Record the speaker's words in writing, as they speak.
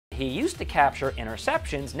he used to capture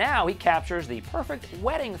interceptions. Now he captures the perfect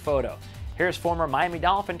wedding photo. Here's former Miami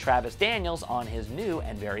Dolphin Travis Daniels on his new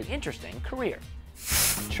and very interesting career.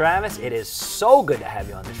 Travis, it is so good to have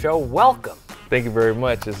you on the show. Welcome. Thank you very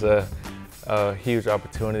much. It's a huge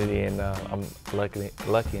opportunity, and I'm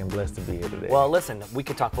lucky and blessed to be here today. Well, listen, we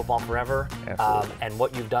could talk football forever, Absolutely. and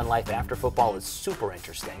what you've done life after football is super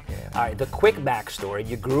interesting. Yeah. All right, the quick backstory,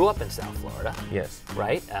 you grew up in South Florida. Yes.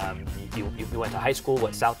 Right? You went to high school,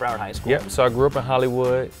 what, South Broward High School? Yep, so I grew up in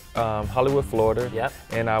Hollywood, Florida. Yep.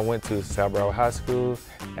 And I went to South Broward High School.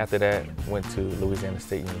 After that, went to Louisiana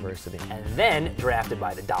State University. And then drafted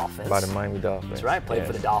by the Dolphins. By the Miami Dolphins. That's right, played Yes.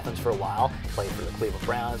 for the Dolphins for a while, played for the Cleveland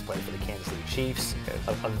Browns, played for the Kansas City Chiefs,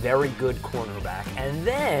 Yes. a very good cornerback. And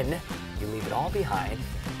then you leave it all behind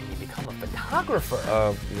and you become a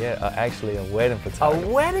photographer. Actually a wedding photographer. A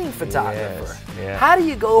wedding photographer. Yes, yeah. How do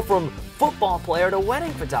you go from football player to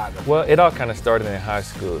wedding photographer? Well, it all kind of started in high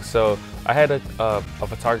school. So I had a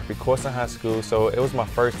photography course in high school, so it was my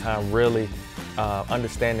first time really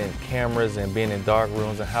understanding cameras and being in dark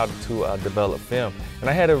rooms and how to develop film. And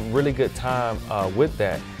I had a really good time with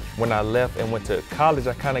that. When I left and went to college,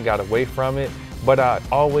 I kind of got away from it, but I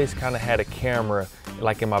always kind of had a camera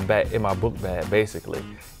like in my book bag, basically.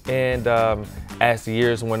 And as the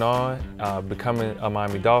years went on, becoming a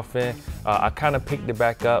Miami Dolphin, I kind of picked it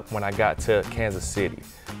back up when I got to Kansas City.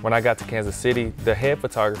 When I got to Kansas City, the head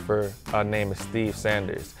photographer name is Steve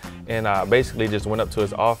Sanders. And I basically just went up to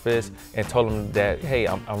his office and told him that, hey,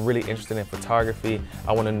 I'm really interested in photography.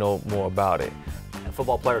 I want to know more about it. And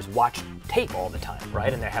football players watch tape all the time,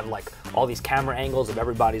 right? And they have like all these camera angles of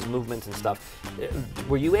everybody's movements and stuff.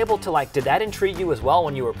 Were you able to did that intrigue you as well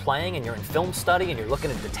when you were playing and you're in film study and you're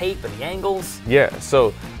looking at the tape and the angles? Yeah,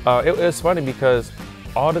 so it was funny because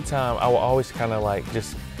all the time I would always kind of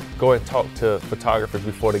just go and talk to photographers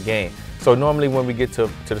before the game. So normally when we get to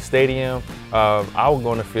the stadium, I would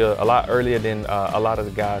go on the field a lot earlier than a lot of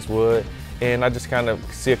the guys would. And I just kind of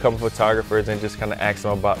see a couple photographers and just kind of ask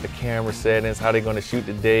them about the camera settings, how they're going to shoot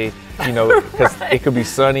the day, because it could be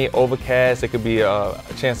sunny, overcast, it could be a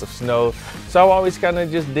chance of snow. So I always kind of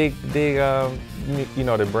just dig the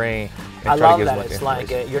brain. I love that. It's like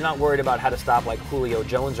you're not worried about how to stop like Julio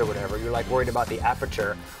Jones or whatever. You're like worried about the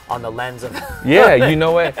aperture on the lens of. Yeah, you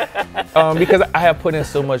know what? Because I have put in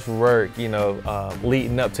so much work,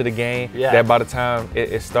 leading up to the game, that by the time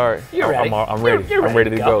it starts, I'm ready. I'm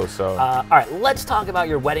ready to go. So. All right, let's talk about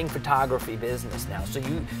your wedding photography business now. So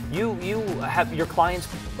you have your clients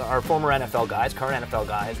are former NFL guys, current NFL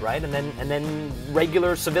guys, right? And then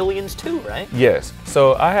regular civilians too, right? Yes.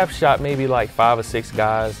 So I have shot maybe like 5 or 6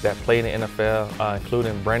 guys that played in the NFL,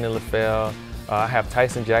 including Brandon LaFell. I have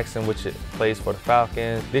Tyson Jackson, which plays for the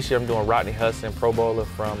Falcons. This year I'm doing Rodney Hudson, Pro Bowler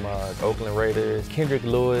from the Oakland Raiders. Kendrick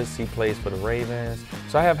Lewis, he plays for the Ravens.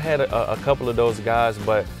 So I have had a couple of those guys,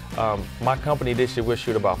 but my company this year will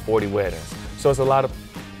shoot about 40 weddings. So it's a lot of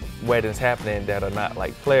weddings happening that are not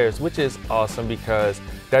like players, which is awesome because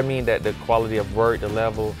that means that the quality of work, the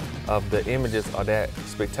level of the images are that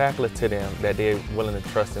spectacular to them that they're willing to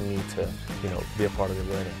trust in me to, be a part of the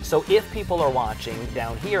wedding. So if people are watching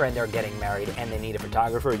down here and they're getting married and they need a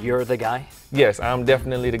photographer, you're the guy? Yes, I'm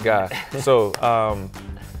definitely the guy. So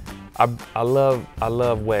I love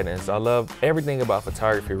weddings. I love everything about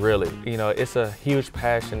photography, really. It's a huge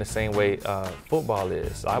passion the same way football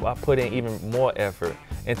is. I put in even more effort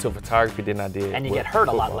into photography than I did. And you get hurt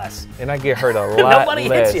football. A lot less. And I get hurt a lot Nobody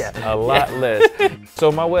less. hits you. A lot less.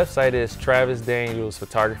 So my website is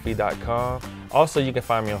travisdanielsphotography.com. Also, you can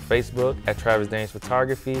find me on Facebook at Travis Daniels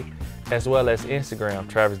Photography, as well as Instagram,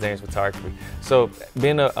 Travis Daniels Photography. So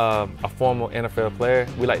being a former NFL player,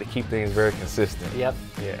 we like to keep things very consistent. Yep.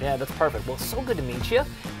 Yeah, that's perfect. Well, so good to meet you.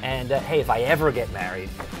 And hey, if I ever get married,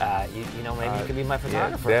 maybe you can be my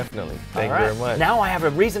photographer. Yeah, definitely. Thank you very much. Now I have a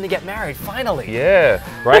reason to get married, finally. Yeah,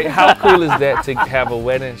 right? How cool is that to have a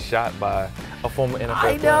wedding shot by a former NFL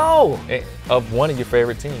player? I know. Of one of your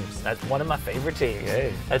favorite teams. That's one of my favorite teams.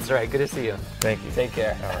 Yay. That's right. Good to see you. Thank you. Take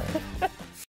care. All right.